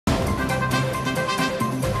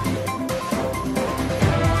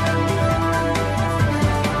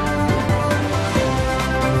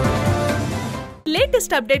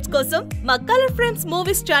Latest updates కోసం మా colour frames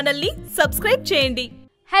movies channel ని సబ్స్క్రైబ్ చేయండి.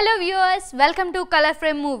 Hello viewers, welcome to colour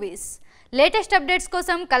frame movies. Latest updates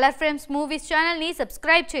కోసం colour frames movies channel ని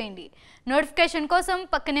subscribe చేయండి. నోటిఫికేషన్ కోసం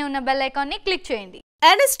పక్కనే ఉన్న బెల్ ఐకాన్ ని క్లిక్ చేయండి.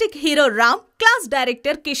 ఎనస్టిక్ hero Ram, class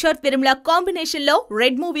director Kishore Tirumala combination లో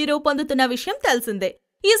రెడ్ మూవీ రూపొందుతున్న విషయం తెలిసిందే.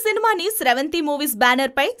 ఈ సినిమాని స్రవంతి మూవీస్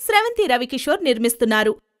బ్యానర్ పై స్రవంతి రవికిషోర్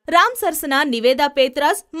నిర్మిస్తున్నారు. రామ్ సరసన నివేదా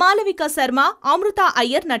పేత్రాజ్, మాలవిక శర్మ, అమృత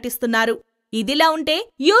అయ్యర్ నటిస్తున్నారు. ఇదిలా ఉంటే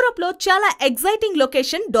యూరోప్ లో చాలా ఎగ్జైటింగ్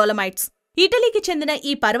లొకేషన్ డోలమైట్స్. ఇటలీకి చెందిన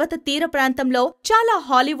ఈ పర్వత తీర ప్రాంతంలో చాలా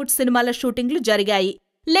హాలీవుడ్ సినిమాల షూటింగ్లు జరిగాయి.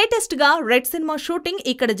 లేటెస్ట్ గా రెడ్ సినిమా షూటింగ్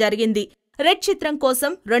ఇక్కడ జరిగింది. రెడ్ చిత్రం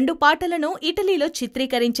కోసం 2 పాటలను ఇటలీలో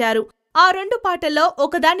చిత్రీకరించారు. ఆ 2 పాటల్లో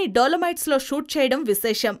ఒకదాన్ని డోలమైట్స్ లో షూట్ చేయడం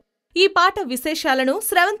విశేషం. ఈ పాట విశేషాలను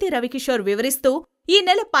స్రవంతి రవికిషోర్ వివరిస్తూ, ఈ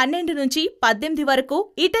నెల 12 నుంచి 18 వరకు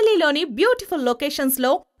ఇటలీలోని బ్యూటిఫుల్ లొకేషన్స్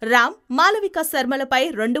లో రామ్, మాలవిక శర్మలపై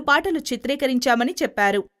 2 పాటలు చిత్రీకరించామని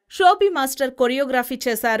చెప్పారు. షోబీ మాస్టర్ కొరియోగ్రఫీ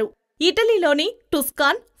చేశారు. ఇటలీలోని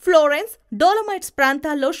టుస్కాన్, ఫ్లోరెన్స్, డోలమైట్స్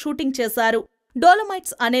ప్రాంతాల్లో షూటింగ్ చేశారు.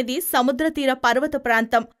 డోలమైట్స్ అనేది సముద్ర తీర పర్వత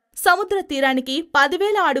ప్రాంతం. సముద్ర తీరానికి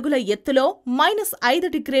 10,000 అడుగుల ఎత్తులో -5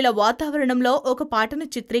 డిగ్రీల వాతావరణంలో ఒక పాటను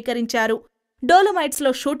చిత్రీకరించారు. డోలమైట్స్ లో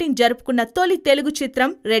షూటింగ్ జరుపుకున్న తొలి తెలుగు చిత్రం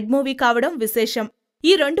రెడ్ మూవీ కావడం విశేషం.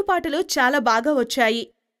 ఈ 2 పాటలు చాలా బాగా వచ్చాయి.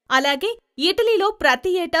 అలాగే ఇటలీలో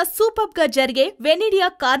ప్రతి ఏటా సూపర్బ్ గా జరిగే వెనీడియా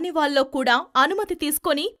కార్నివాల్లో కూడా అనుమతి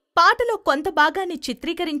తీసుకొని పాటలో కొంత భాగాన్ని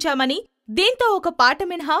చిత్రీకరించామని, దీంతో ఒక పాట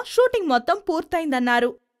మినహా షూటింగ్ మొత్తం పూర్తయిందన్నారు.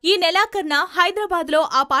 ఈ నెలాఖరున హైదరాబాద్లో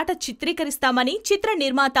ఆ పాట చిత్రీకరిస్తామని చిత్ర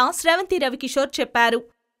నిర్మాత స్రవంతి రవికిషోర్ చెప్పారు.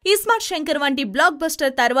 ఇస్మార్ట్ శంకర్ వంటి బ్లాక్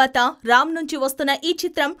బస్టర్ తర్వాత రామ్ నుంచి వస్తున్న ఈ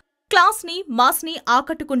చిత్రం క్లాస్ ని, మాస్ ని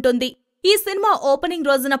ఆకట్టుకుంటుంది. ఈ సినిమా ఓపెనింగ్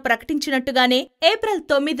రోజున ప్రకటించినట్టుగానే ఏప్రిల్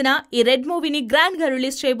 9న ఈ రెడ్ మూవీని గ్రాండ్ గా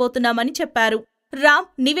రిలీజ్ చేయబోతున్నామని చెప్పారు. రామ్,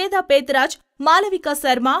 నివేదా పేత్రాజ్, మాలవిక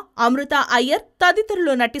శర్మ, అమృత అయ్యర్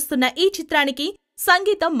తదితరులు నటిస్తున్న ఈ చిత్రానికి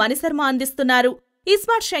సంగీతం మణిశర్మ అందిస్తున్నారు.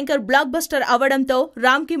 ఇస్మార్ట్ శంకర్ బ్లాక్ బస్టర్ అవడంతో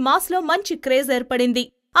రామ్ కి మాస్ లో మంచి క్రేజ్ ఏర్పడింది.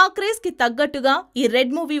 ఆ క్రేజ్ కి తగ్గట్టుగా ఈ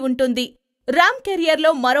రెడ్ మూవీ ఉంటుంది. రామ్ కెరియర్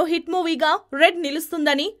లో మరో హిట్ మూవీగా రెడ్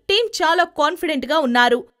నిలుస్తుందని టీం చాలా కాన్ఫిడెంట్ గా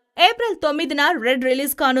ఉన్నారు. ఏప్రిల్ 9న రెడ్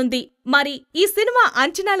రిలీజ్ కానుంది. మరి ఈ సినిమా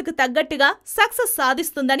అంచనాలకు తగ్గట్టుగా సక్సెస్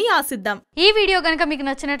సాధిస్తుందని ఆశిద్దాం. ఈ వీడియో గనుక మీకు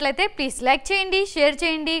నచ్చినట్లయితే ప్లీజ్ లైక్ చేయండి, షేర్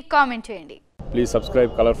చేయండి, కామెంట్ చేయండి. Please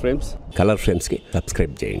subscribe colour frames. Colour frames కి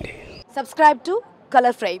సబ్స్క్రైబ్ చేయండి. Subscribe to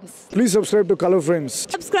Color Frames. Please subscribe to Color Frames.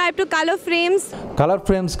 Subscribe to Color Frames. Colour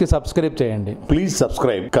frames కి సబ్స్క్రైబ్ చేయండి. Please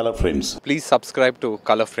subscribe Color Frames. Please subscribe to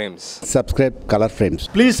Color Frames. Subscribe colour frames.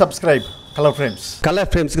 Please subscribe Color Frames. Colour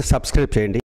frames కి subscribe చేయండి.